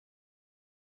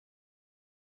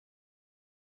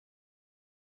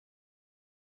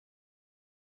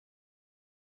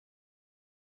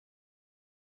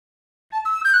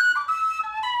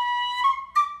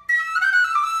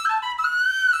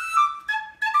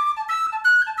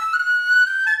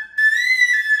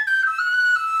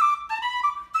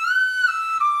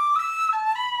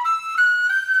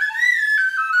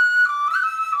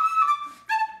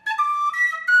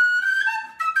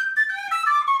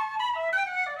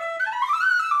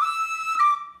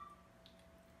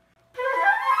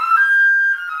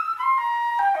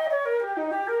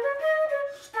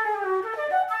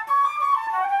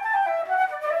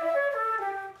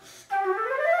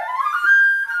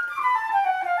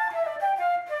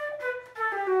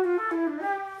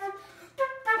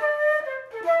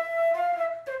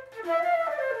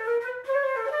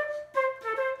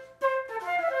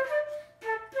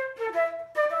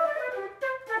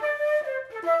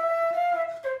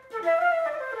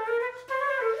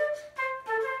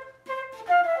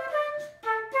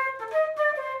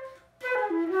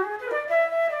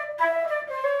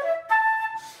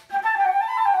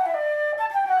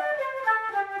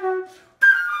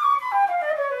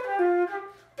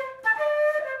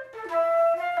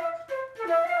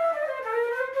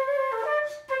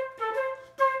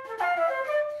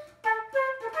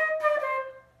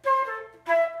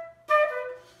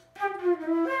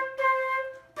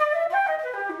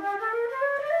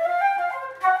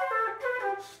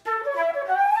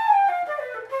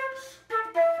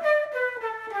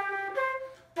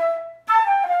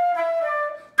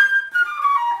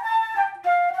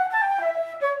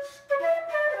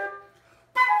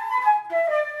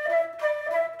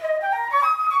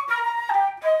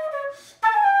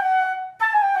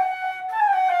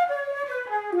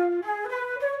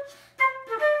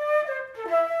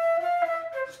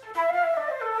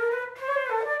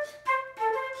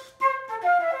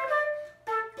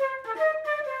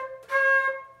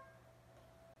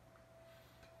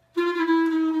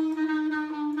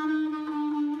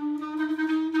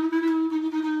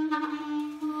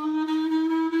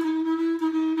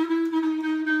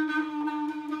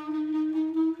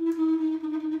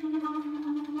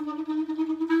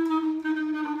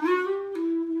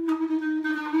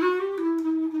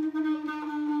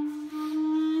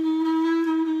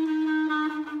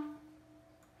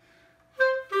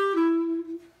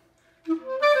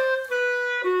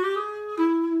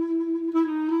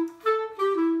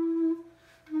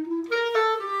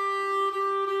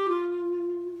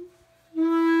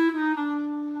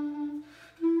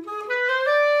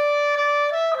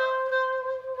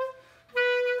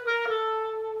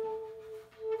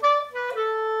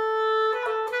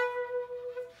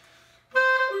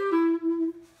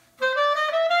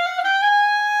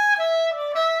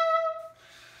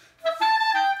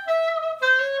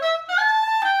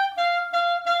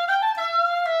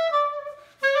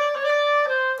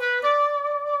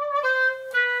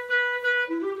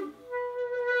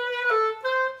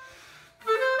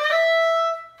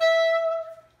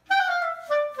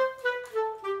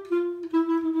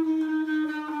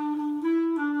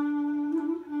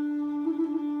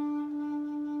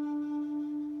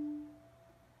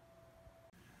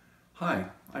Hi,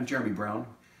 I'm Jeremy Brown.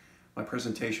 My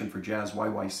presentation for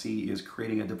JazzYYC is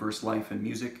creating a diverse life in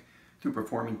music through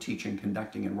performing, teaching,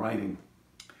 conducting, and writing.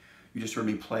 You just heard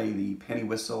me play the penny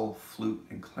whistle, flute,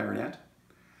 and clarinet.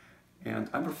 And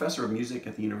I'm professor of music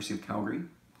at the University of Calgary.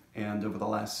 And over the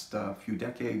last few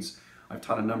decades, I've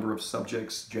taught a number of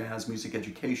subjects: jazz music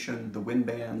education, the wind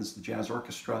bands, the jazz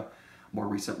orchestra, more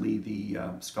recently the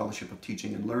Scholarship of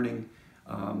Teaching and Learning,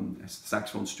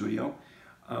 saxophone studio.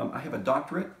 I have a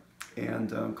doctorate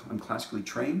and I'm classically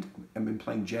trained. I've been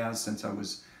playing jazz since I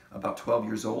was about 12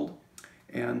 years old.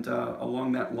 And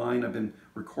along that line, I've been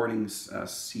recording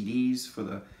CDs for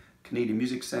the Canadian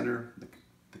Music Centre,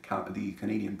 the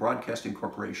Canadian Broadcasting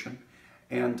Corporation.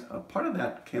 And part of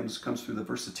that comes through the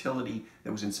versatility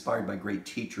that was inspired by great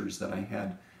teachers that I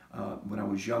had when I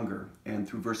was younger, and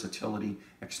through versatility,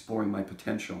 exploring my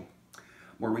potential.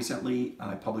 More recently,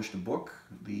 I published a book,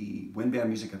 The Wind Band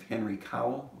Music of Henry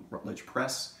Cowell, Routledge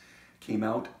Press, came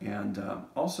out, and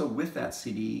also with that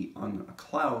CD on a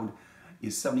cloud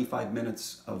is 75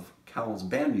 minutes of Cowell's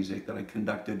band music that I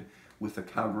conducted with the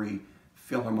Calgary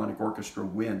Philharmonic Orchestra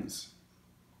Winds.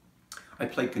 I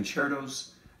played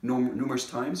concertos numerous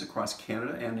times across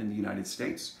Canada and in the United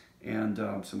States, and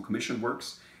some commissioned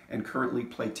works, and currently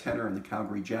play tenor in the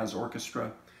Calgary Jazz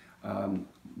Orchestra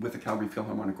with the Calgary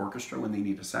Philharmonic Orchestra when they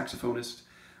need a saxophonist.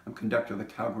 I'm conductor of the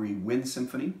Calgary Wind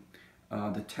Symphony,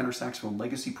 the Tenor Saxophone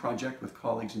Legacy Project with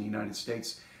colleagues in the United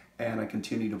States, and I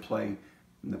continue to play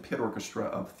in the pit orchestra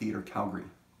of Theatre Calgary.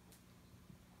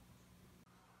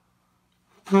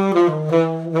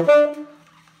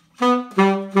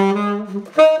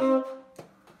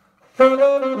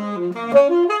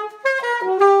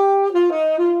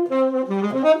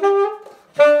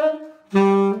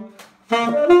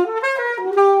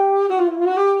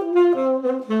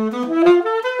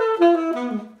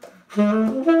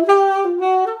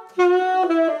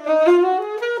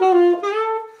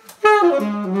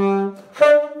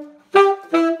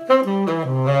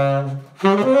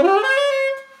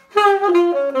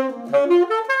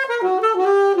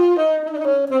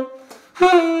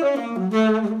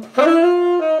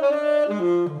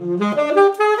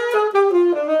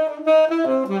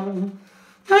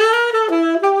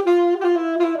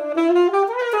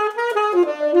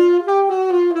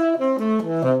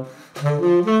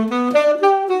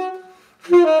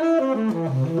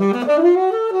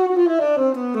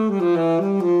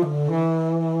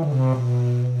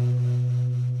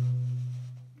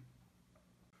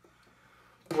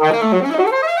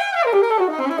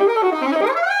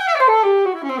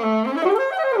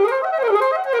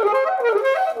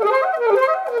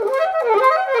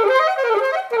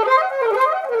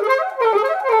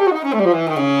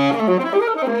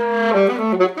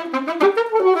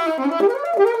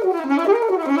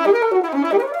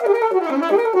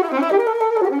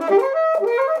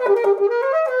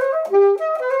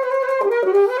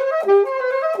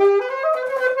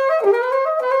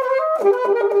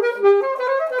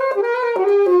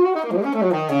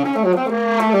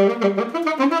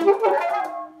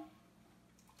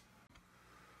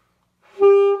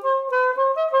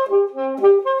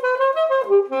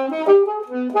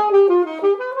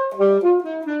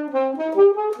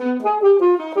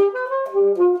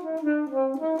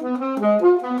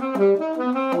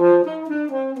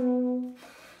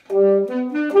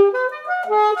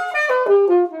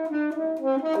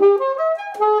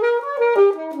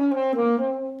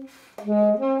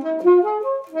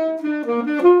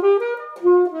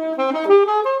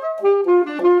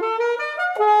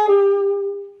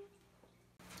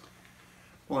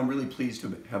 Well, I'm really pleased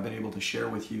to have been able to share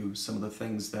with you some of the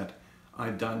things that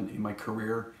I've done in my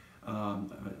career,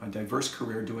 a diverse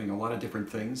career doing a lot of different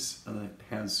things that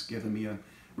has given me a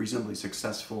reasonably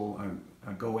successful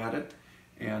go at it.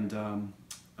 And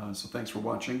so thanks for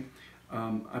watching.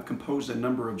 I've composed a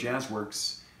number of jazz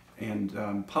works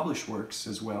and published works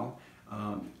as well,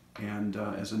 and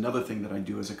as another thing that I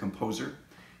do as a composer.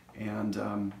 And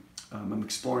I'm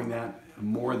exploring that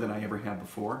more than I ever have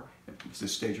before at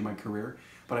this stage of my career.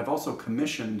 But I've also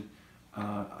commissioned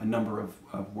a number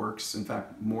of works, in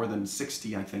fact more than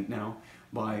 60 I think now,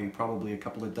 by probably a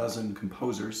couple of dozen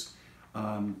composers,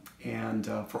 and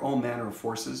for all manner of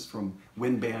forces, from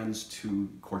wind bands to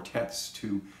quartets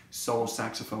to solo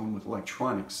saxophone with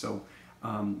electronics. So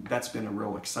that's been a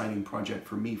real exciting project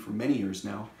for me for many years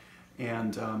now.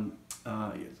 And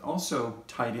it's also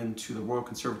tied into the Royal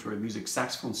Conservatory of Music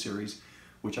Saxophone Series,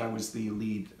 which I was the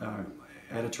lead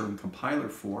editor and compiler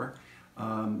for.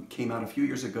 Came out a few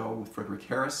years ago with Frederick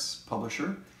Harris,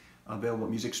 publisher, available at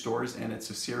music stores, and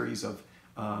it's a series of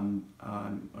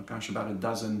gosh, about a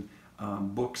dozen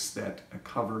books that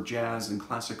cover jazz and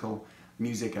classical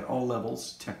music at all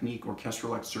levels, technique,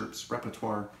 orchestral excerpts,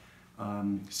 repertoire,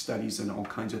 studies, and all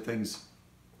kinds of things.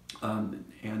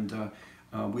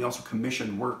 We also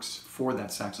commission works for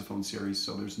that saxophone series,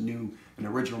 so there's new and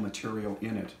original material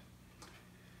in it.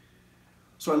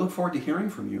 So I look forward to hearing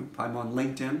from you. I'm on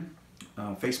LinkedIn,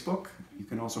 Facebook. You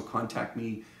can also contact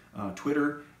me,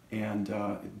 Twitter, and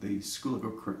the School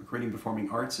of Creating Performing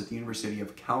Arts at the University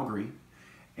of Calgary.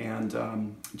 And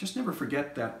just never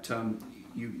forget that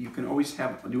you can always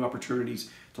have new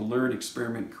opportunities to learn,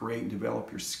 experiment, create, and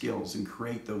develop your skills and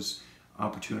create those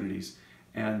opportunities.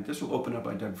 And this will open up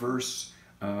a diverse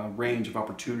range of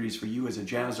opportunities for you as a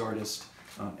jazz artist,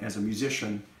 as a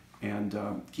musician,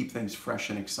 and keep things fresh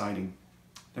and exciting.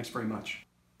 Thanks very much.